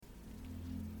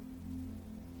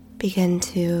Begin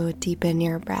to deepen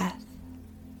your breath,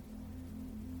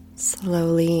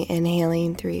 slowly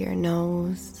inhaling through your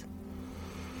nose.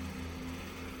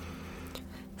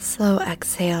 Slow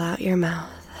exhale out your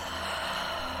mouth.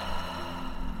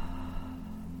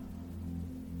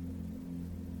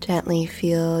 Gently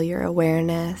feel your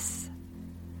awareness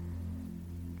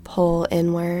pull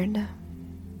inward.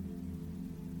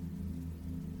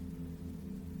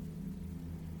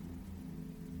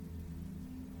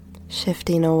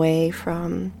 Shifting away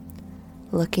from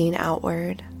looking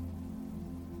outward.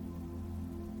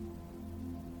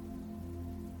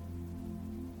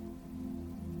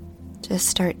 Just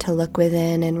start to look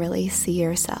within and really see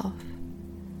yourself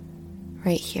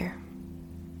right here.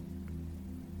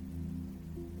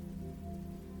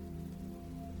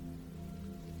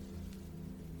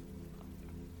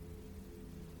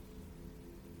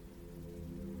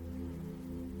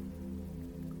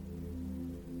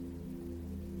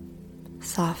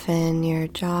 Soften your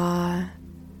jaw,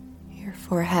 your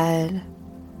forehead.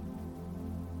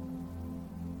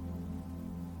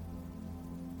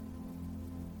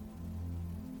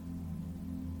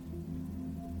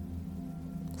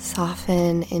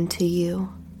 Soften into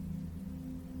you.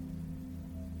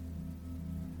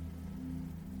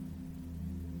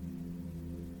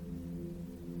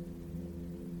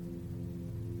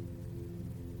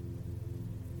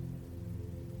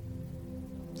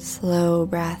 Slow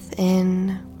breath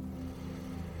in.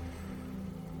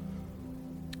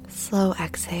 Slow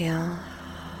exhale.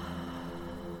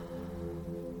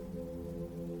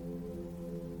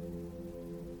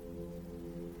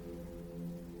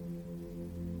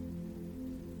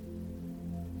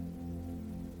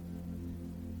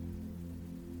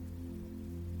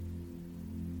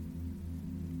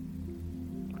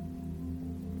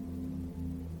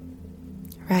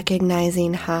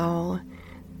 Recognizing how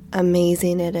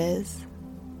amazing it is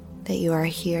that you are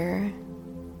here,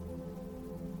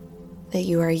 that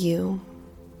you are you.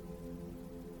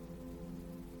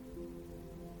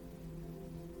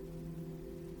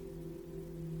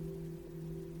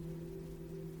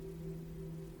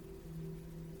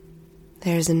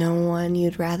 There's no one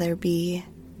you'd rather be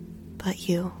but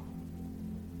you.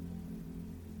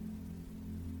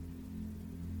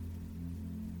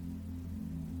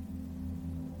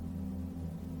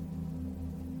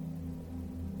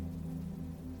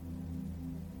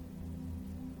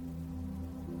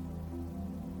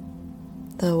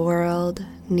 The world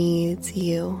needs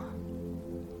you.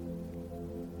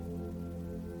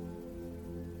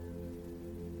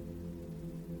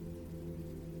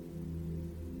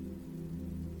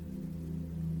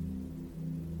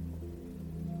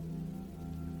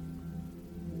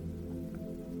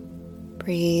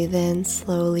 Breathe in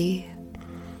slowly.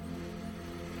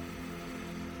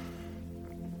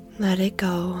 Let it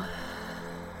go.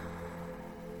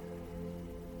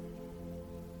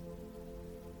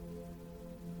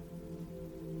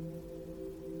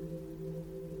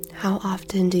 How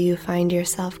often do you find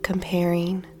yourself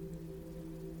comparing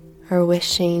or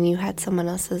wishing you had someone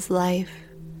else's life,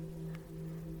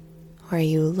 or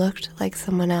you looked like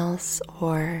someone else,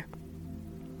 or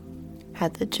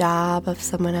had the job of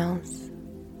someone else?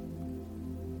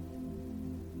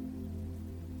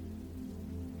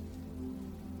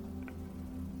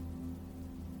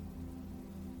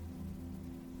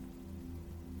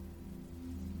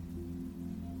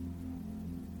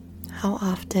 How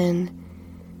often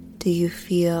do you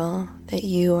feel that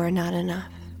you are not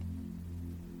enough?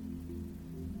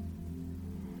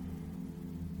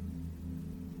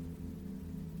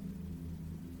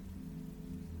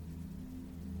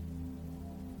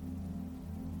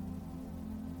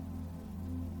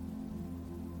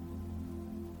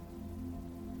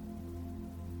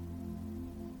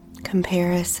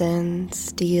 Comparison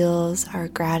steals our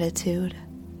gratitude,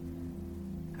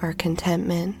 our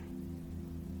contentment,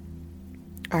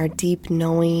 our deep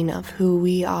knowing of who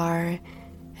we are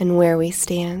and where we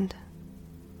stand.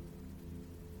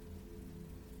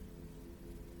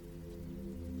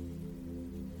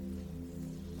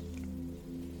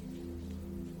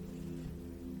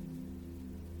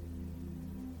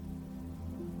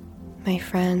 My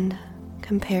friend,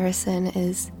 comparison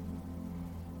is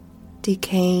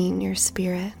decaying your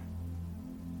spirit.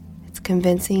 It's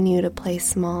convincing you to play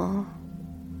small.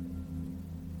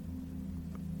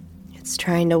 It's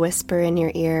trying to whisper in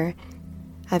your ear,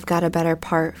 I've got a better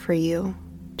part for you.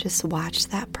 Just watch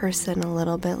that person a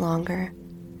little bit longer.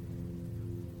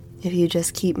 If you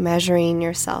just keep measuring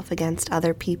yourself against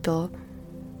other people,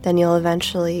 then you'll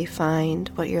eventually find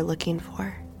what you're looking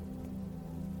for.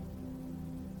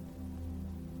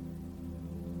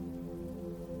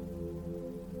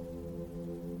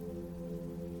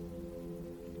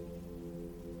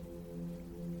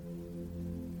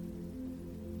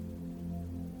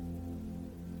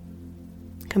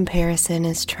 Comparison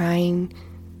is trying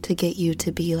to get you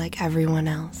to be like everyone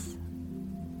else.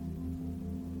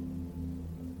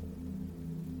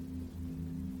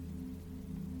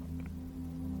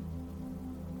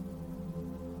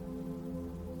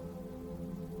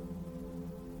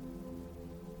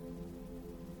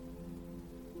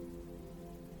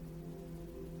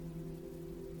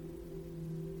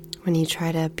 When you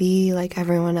try to be like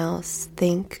everyone else,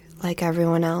 think like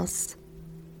everyone else,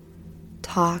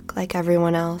 talk like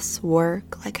everyone else,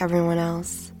 work like everyone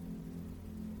else,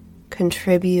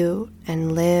 contribute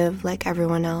and live like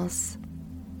everyone else,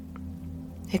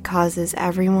 it causes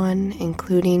everyone,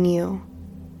 including you,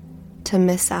 to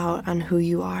miss out on who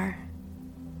you are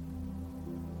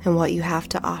and what you have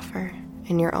to offer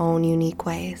in your own unique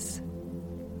ways.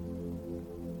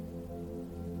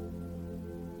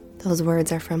 Those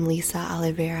words are from Lisa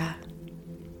Oliveira.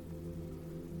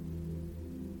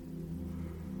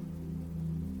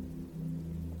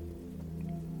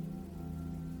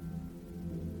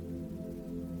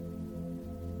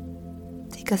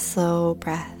 Take a slow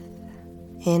breath.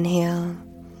 Inhale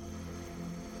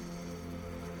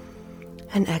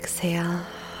and exhale.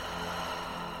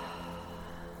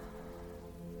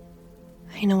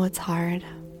 I know it's hard.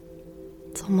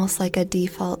 It's almost like a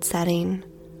default setting.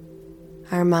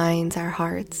 Our minds, our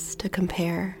hearts to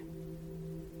compare.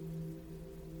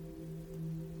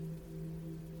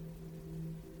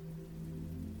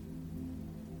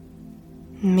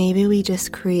 Maybe we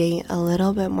just create a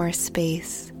little bit more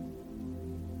space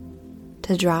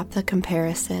to drop the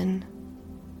comparison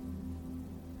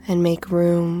and make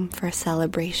room for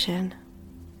celebration.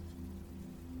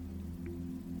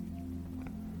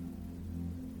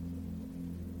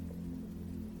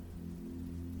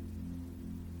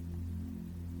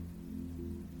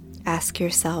 Ask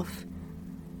yourself,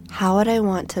 how would I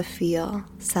want to feel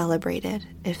celebrated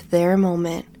if their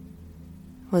moment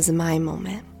was my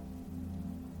moment?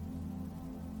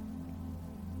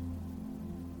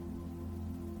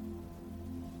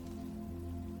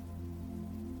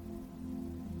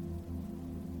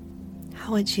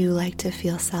 How would you like to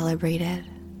feel celebrated?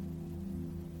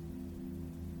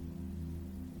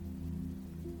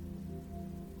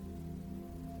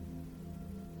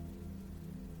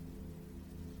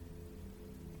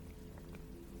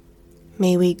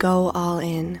 May we go all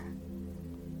in,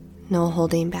 no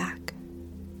holding back,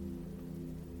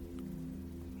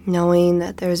 knowing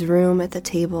that there's room at the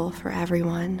table for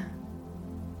everyone.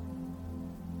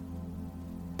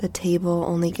 The table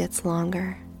only gets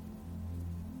longer.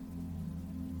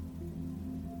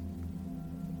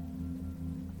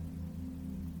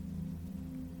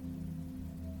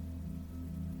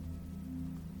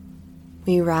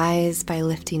 We rise by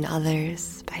lifting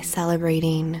others, by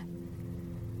celebrating,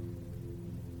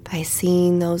 by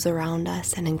seeing those around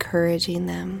us and encouraging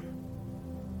them.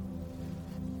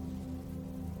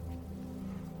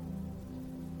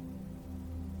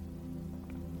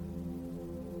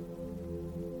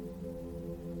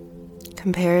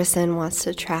 Comparison wants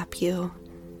to trap you.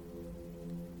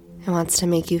 It wants to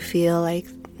make you feel like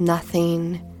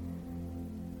nothing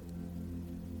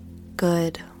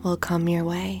good will come your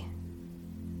way,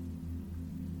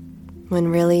 when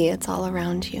really it's all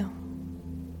around you.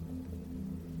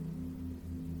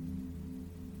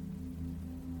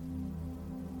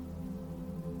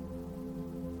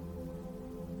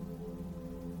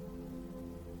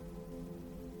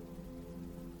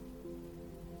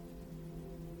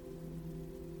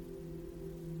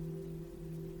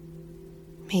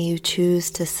 May you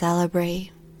choose to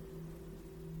celebrate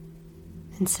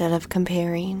instead of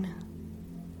comparing.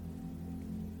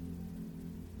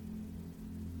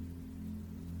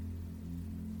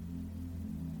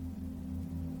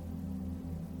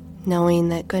 Knowing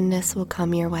that goodness will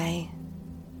come your way,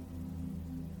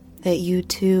 that you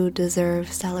too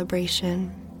deserve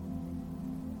celebration,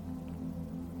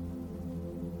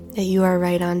 that you are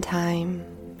right on time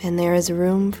and there is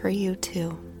room for you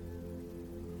too.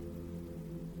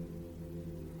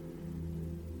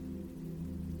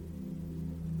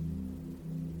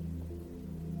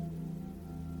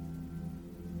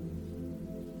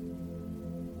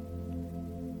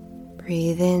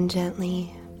 Breathe in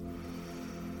gently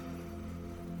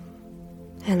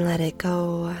and let it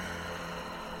go.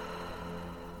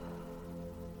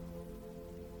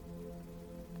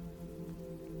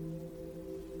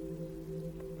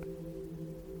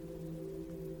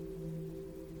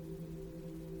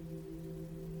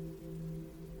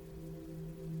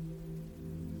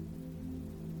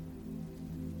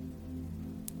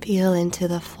 Feel into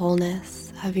the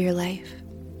fullness of your life.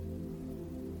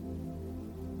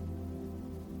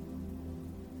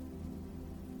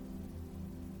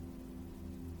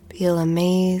 Feel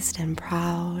amazed and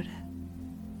proud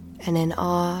and in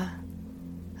awe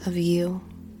of you.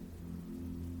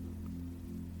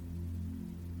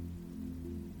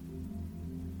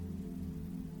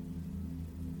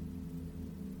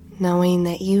 Knowing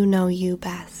that you know you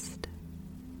best.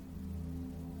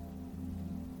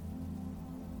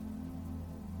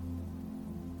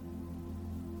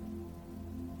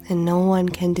 And no one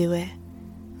can do it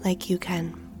like you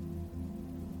can.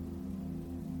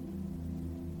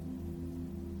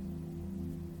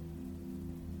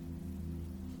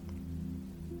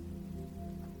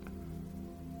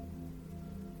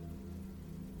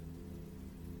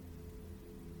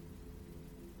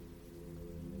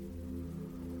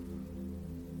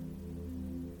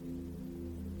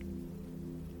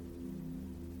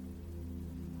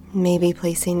 Maybe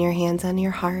placing your hands on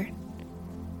your heart.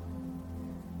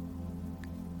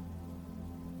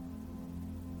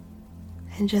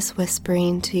 And just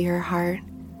whispering to your heart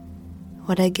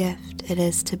what a gift it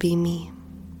is to be me.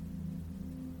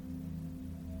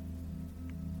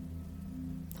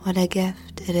 What a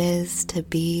gift it is to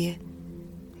be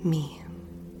me.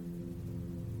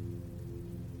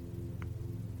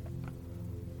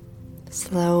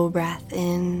 Slow breath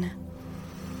in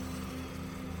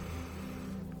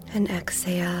and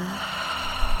exhale.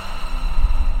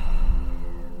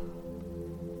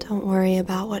 Don't worry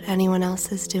about what anyone else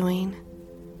is doing.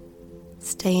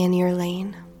 Stay in your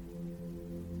lane.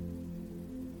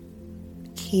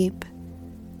 Keep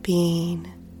being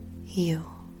you.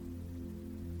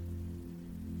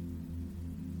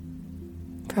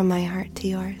 From my heart to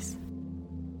yours.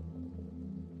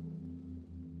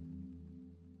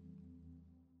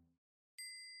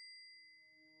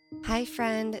 Hi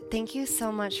friend, thank you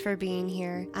so much for being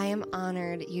here. I am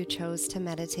honored you chose to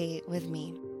meditate with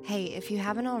me. Hey, if you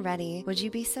haven't already, would you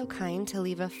be so kind to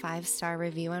leave a 5-star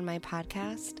review on my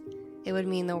podcast? It would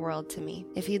mean the world to me.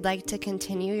 If you'd like to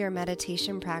continue your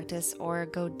meditation practice or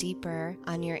go deeper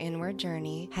on your inward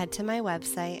journey, head to my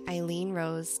website,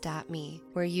 eileenrose.me,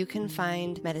 where you can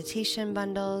find meditation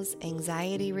bundles,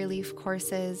 anxiety relief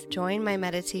courses, join my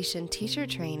meditation teacher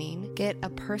training, get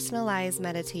a personalized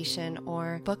meditation,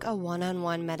 or book a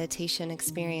one-on-one meditation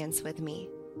experience with me.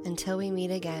 Until we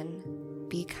meet again,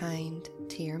 be kind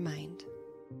to your mind.